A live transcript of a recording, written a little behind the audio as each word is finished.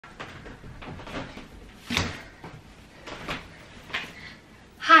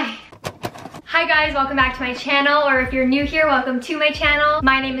Hi guys, welcome back to my channel, or if you're new here, welcome to my channel.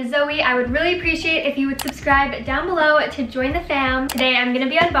 My name is Zoe. I would really appreciate if you would subscribe down below to join the fam. Today I'm going to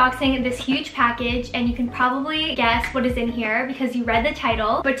be unboxing this huge package, and you can probably guess what is in here because you read the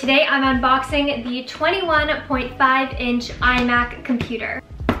title. But today I'm unboxing the 21.5-inch iMac computer.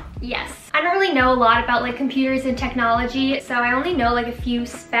 Yes. I don't really know a lot about like computers and technology, so I only know like a few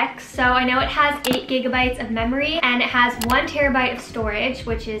specs. So I know it has 8 GB of memory and it has 1 TB of storage,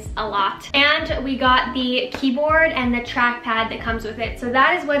 which is a lot. And we got the keyboard and the trackpad that comes with it. So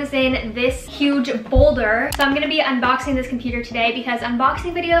that is what is in this huge boulder. So I'm gonna be unboxing this computer today because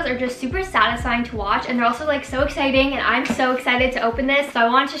unboxing videos are just super satisfying to watch, and they're also like so exciting, and I'm so excited to open this. So I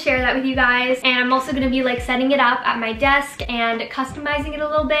wanted to share that with you guys, and I'm also gonna be like setting it up at my desk and customizing it a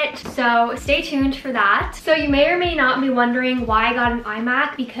little bit. So stay tuned for that. So you may or may not be wondering why I got an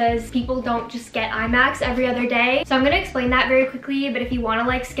iMac, because people don't just get iMacs every other day. So I'm gonna explain that very quickly, but if you wanna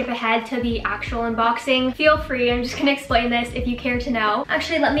like skip ahead to the actual unboxing, feel free. I'm just gonna explain this if you care to know.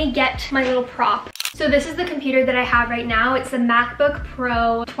 Actually, let me get my little prop. So this is the computer that I have right now. It's the MacBook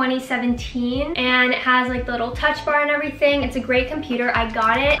Pro 2017, and it has like the little touch bar and everything. It's a great computer. I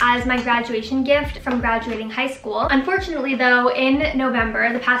got it as my graduation gift from graduating high school. Unfortunately though, in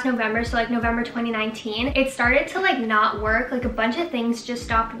November, the past November, so like November 2019, it started to like not work. Like a bunch of things just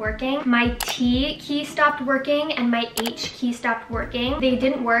stopped working. My T key stopped working and my H key stopped working. They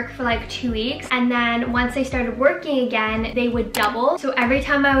didn't work for like 2 weeks, and then once they started working again, they would double. So every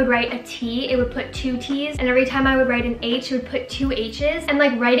time I would write a T, it would put 2 T's, and every time I would write an H, it would put 2 H's. And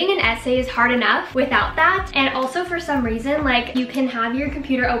like writing an essay is hard enough without that. And also for some reason, like you can have your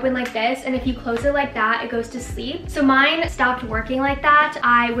computer open like this, and if you close it like that, it goes to sleep. So mine stopped working like that.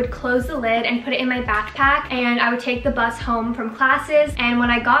 I would close the lid and put it in my backpack, and I would take the bus home from classes. And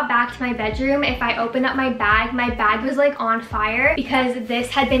when I got back to my bedroom, if I opened up my bag was like on fire because this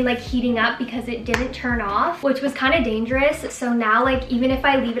had been like heating up because it didn't turn off, which was kind of dangerous. So now like even if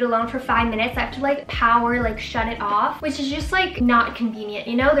I leave it alone for 5 minutes, I have to like power like shut it off, which is just like not convenient,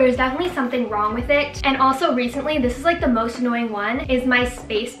 you know? There's definitely something wrong with it. And also recently, this is like the most annoying one, is my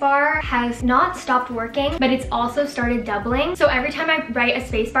space bar has not stopped working, but it's also started doubling. So every time I write a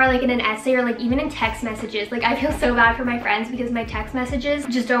space bar, like in an essay or like even in text messages, like I feel so bad for my friends because my text messages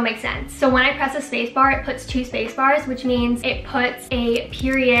just don't make sense. So when I press a space bar, it puts 2 space bars, which means it puts a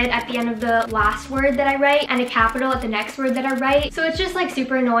period at the end of the last word that I write and a capital at the next word that I write. So it's just like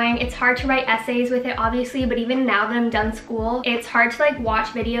super annoying. It's hard to write essays with it obviously, but even now that I'm done school, it's hard to like watch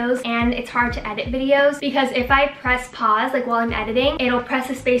videos and it's hard to edit videos, because if I press pause like while I'm editing, it'll press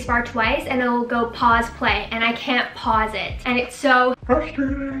the space bar twice and it'll go pause play, and I can't pause it, and it's so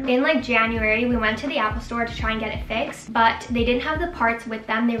frustrating. In like January, we went to the Apple store to try and get it fixed, but they didn't have the parts with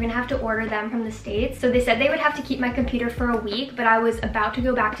them. They were gonna have to order them from the States. So they said they would have to keep my computer for a week, but I was about to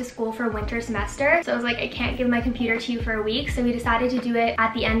go back to school for winter semester. So I was like, I can't give my computer to you for a week. So we decided to do it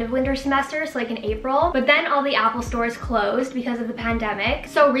at the end of winter semester, so like in April. But then all the Apple stores closed because of the pandemic.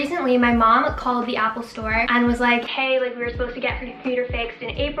 So recently my mom called the Apple store and was like, hey, like we were supposed to get her computer fixed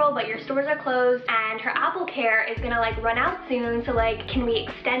in April, but your stores are closed and her Apple Care is gonna like run out soon, so like can we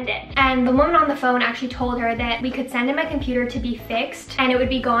extend it? And the woman on the phone actually told her that we could send in my computer to be fixed and it would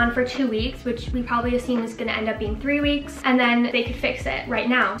be gone for 2 weeks, which we probably assumed was gonna end up being 3 weeks, and then they could fix it right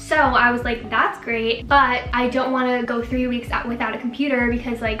now. So I was like, that's great, but I don't want to go 3 weeks without a computer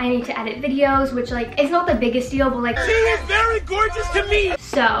because like I need to edit videos, which like it's not the biggest deal, but like she is very gorgeous to me.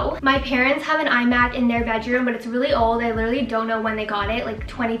 So my parents have an iMac in their bedroom, but it's really old. I literally don't know when they got it, like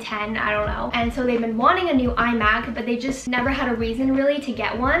 2010, I don't know. And so they've been wanting a new iMac, but they just never had a reason really to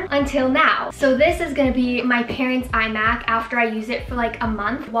get one until now. So this is gonna be my parents' iMac after I use it for like a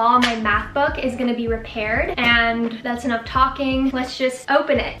month, while my MacBook is gonna be repaired. And that's enough talking. Let's just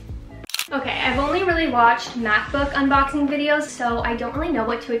open it. Okay, I've only really watched MacBook unboxing videos, so I don't really know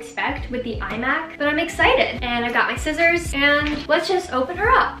what to expect with the iMac, but I'm excited. And I got my scissors, and let's just open her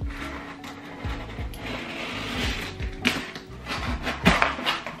up.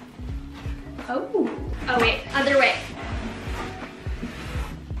 Oh wait, other way.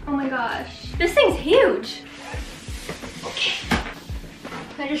 Oh my gosh, this thing's huge. Okay,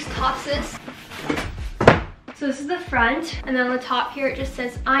 can I just toss this? So this is the front, and then on the top here it just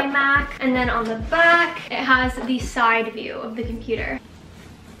says iMac, and then on the back it has the side view of the computer.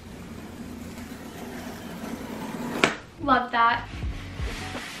 Love that.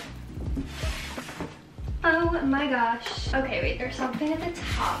 Oh my gosh. Okay, wait, there's something at the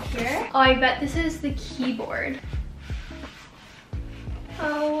top here. Oh, I bet this is the keyboard.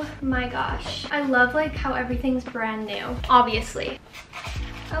 Oh my gosh. I love like how everything's brand new, obviously.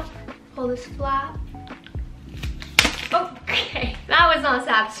 Oh, pull this flap. Okay, That was not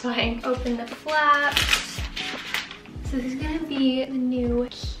satisfying. Open the flaps. So this is gonna be the new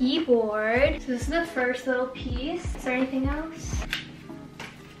keyboard. So this is the first little piece. Is there anything else?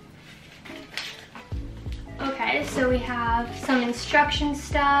 Okay, so we have some instruction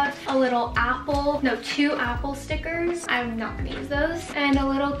stuff, a little apple, no, 2 apple stickers. I'm not gonna use those. And a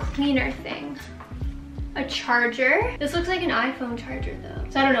little cleaner thing. A charger. This looks like an iPhone charger though.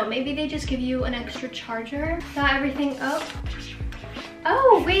 So I don't know, maybe they just give you an extra charger. Got everything up.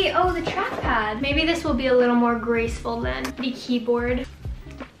 Oh, wait, oh, the trackpad. Maybe this will be a little more graceful than the keyboard.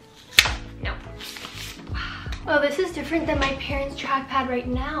 No. Oh, this is different than my parents' trackpad right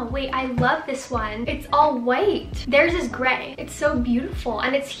now. Wait, I love this one. It's all white. Theirs is gray. It's so beautiful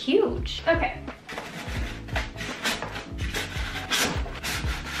and it's huge. Okay.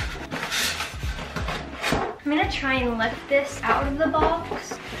 I'm gonna try and lift this out of the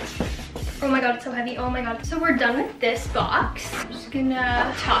box. Oh my god, it's so heavy. Oh my god. So we're done with this box. I'm just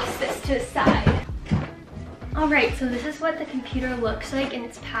gonna toss this to the side. All right, so this is what the computer looks like in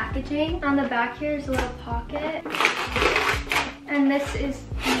its packaging. On the back here is a little pocket. And this is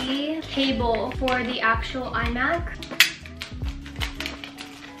the cable for the actual iMac.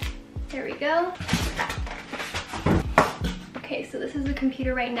 There we go. Okay, so this is the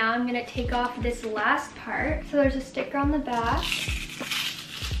computer right now. I'm gonna take off this last part. So there's a sticker on the back.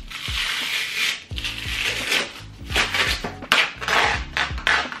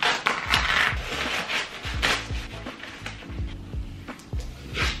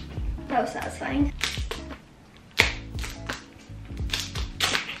 That was satisfying.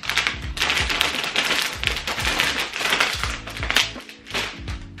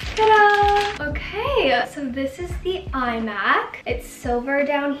 Ta-da! Okay, so this is the iMac. It's silver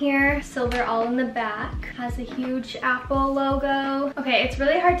down here, silver all in the back. Has a huge Apple logo. Okay, it's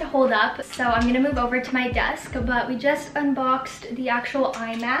really hard to hold up, so I'm gonna move over to my desk, but we just unboxed the actual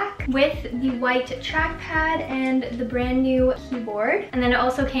iMac with the white trackpad and the brand new keyboard. And then it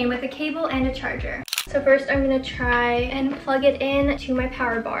also came with a cable and a charger. So first I'm gonna try and plug it in to my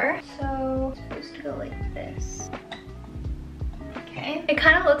power bar. So it's supposed to go like this. Okay. It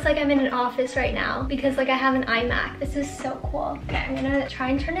kind of looks like I'm in an office right now because like I have an iMac. This is so cool. Okay, I'm gonna try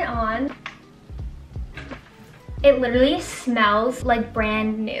and turn it on. It literally smells like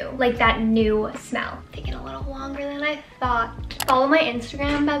brand new, like that new smell. Taking a little longer than I thought. Follow my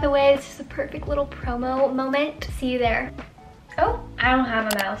Instagram, by the way. This is a perfect little promo moment. See you there. Oh, I don't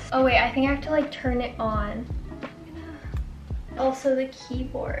have a mouse. Oh wait, I think I have to like turn it on. Also the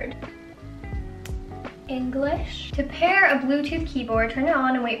keyboard. English. To pair a Bluetooth keyboard, turn it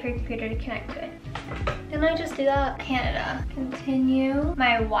on and wait for your computer to connect to it. Didn't I just do that? Canada. Continue.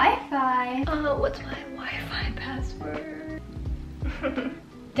 My Wi-Fi. What's my Wi-Fi password?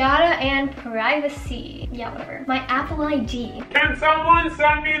 Data and privacy. Yeah, whatever. My Apple ID. Can someone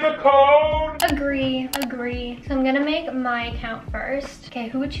send me the code? Agree, agree. So I'm gonna make my account first. Okay,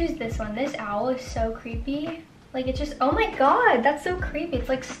 who would choose this one? This owl is so creepy. Like it just, oh my god, that's so creepy. It's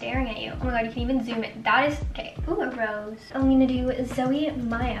like staring at you. Oh my god, you can even zoom it. That is, okay. Ooh, a rose. I'm gonna do Zoe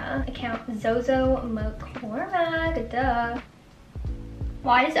Maya account, zozomccormack, duh.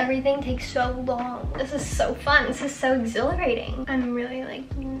 Why does everything take so long? This is so fun. This is so exhilarating. I'm really like,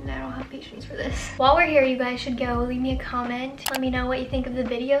 I don't have patience for this. While we're here, you guys should go leave me a comment. Let me know what you think of the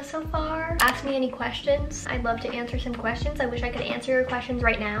video so far. Ask me any questions. I'd love to answer some questions. I wish I could answer your questions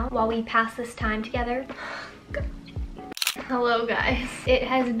right now while we pass this time together. Hello guys. It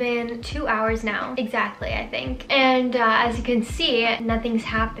has been 2 hours now, exactly, I think. And as you can see, nothing's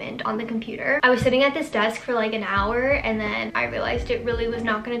happened on the computer. I was sitting at this desk for like an hour and then I realized it really was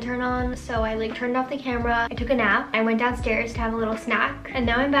not gonna turn on. So I like turned off the camera, I took a nap, I went downstairs to have a little snack. And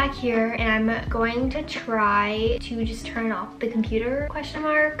now I'm back here and I'm going to try to just turn off the computer, question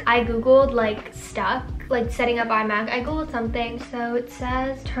mark. I Googled like stuck, like setting up iMac. I Googled something, so it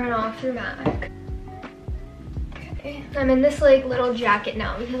says turn off your Mac. I'm in this like little jacket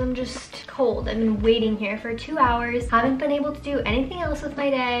now because I'm just cold. I've been waiting here for 2 hours. Haven't been able to do anything else with my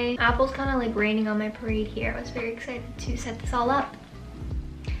day. Apple's kind of like raining on my parade here. I was very excited to set this all up.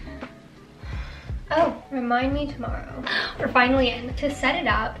 Oh, remind me tomorrow. We're finally in. To set it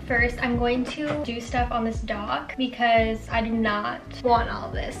up, first I'm going to do stuff on this dock because I do not want all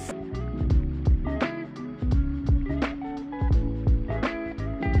of this.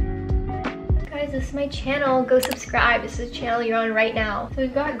 Guys, this is my channel. Go subscribe. This is the channel you're on right now. So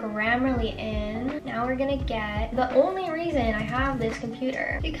we've got Grammarly in. Now we're gonna get the only reason I have this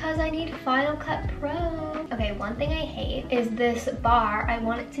computer, because I need Final Cut Pro. Okay, one thing I hate is this bar. I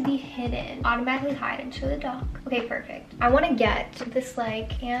want it to be hidden. Automatically hide and show the dock. Okay, perfect. I want to get this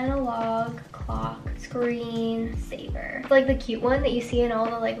like analog clock screen saver. It's like the cute one that you see in all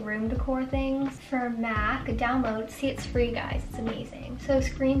the like room decor things for Mac. Download. See, it's free, guys. It's amazing. So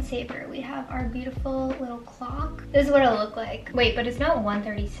screensaver, we have our beautiful little clock. This is what it'll look like. Wait, but it's not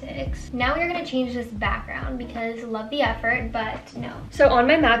 136. Now we're gonna change this background because love the effort, but no. So on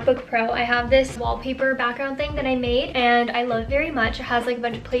my MacBook Pro, I have this wallpaper background thing that I made and I love very much. It has like a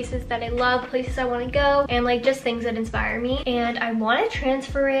bunch of places that I love, places I want to go, and like just things that inspire me. And I want to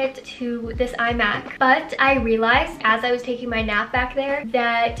transfer it to this iMac, but I realized as I was taking my nap back there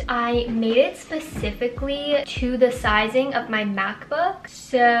that I made it specifically to the sizing of my MacBook.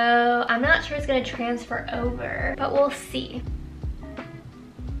 So I'm not sure it's going to transfer over, but we'll see.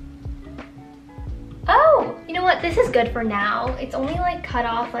 Oh, you know what? This is good for now. It's only like cut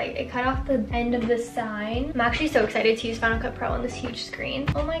off, like it cut off the end of the sign. I'm actually so excited to use Final Cut Pro on this huge screen.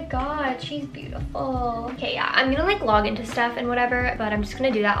 Oh my god, she's beautiful. Okay, yeah, I'm gonna like log into stuff and whatever, but I'm just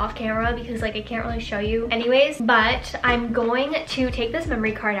gonna do that off camera because like I can't really show you anyways. But I'm going to take this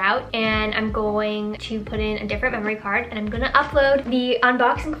memory card out and I'm going to put in a different memory card and I'm gonna upload the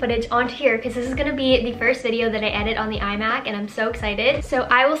unboxing footage onto here because this is gonna be the first video that I edit on the iMac and I'm so excited. So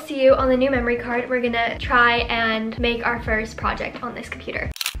I will see you on the new memory card. We're gonna try and make our first project on this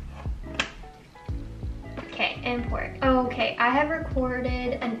computer. Okay, import. Okay, I have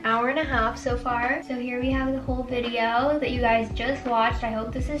recorded an hour and a half so far. So here we have the whole video that you guys just watched. I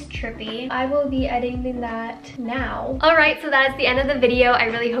hope this is trippy. I will be editing that now. All right, so that is the end of the video. I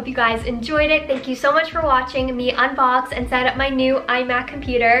really hope you guys enjoyed it. Thank you so much for watching me unbox and set up my new iMac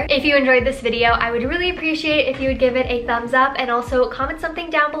computer. If you enjoyed this video, I would really appreciate if you would give it a thumbs up and also comment something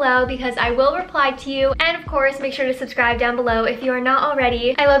down below because I will reply to you. And of course, make sure to subscribe down below if you are not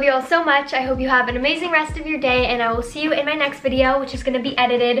already. I love you all so much. I hope you have an amazing rest of your day and I will see you in my next video, which is going to be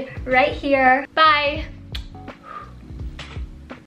edited right here. Bye!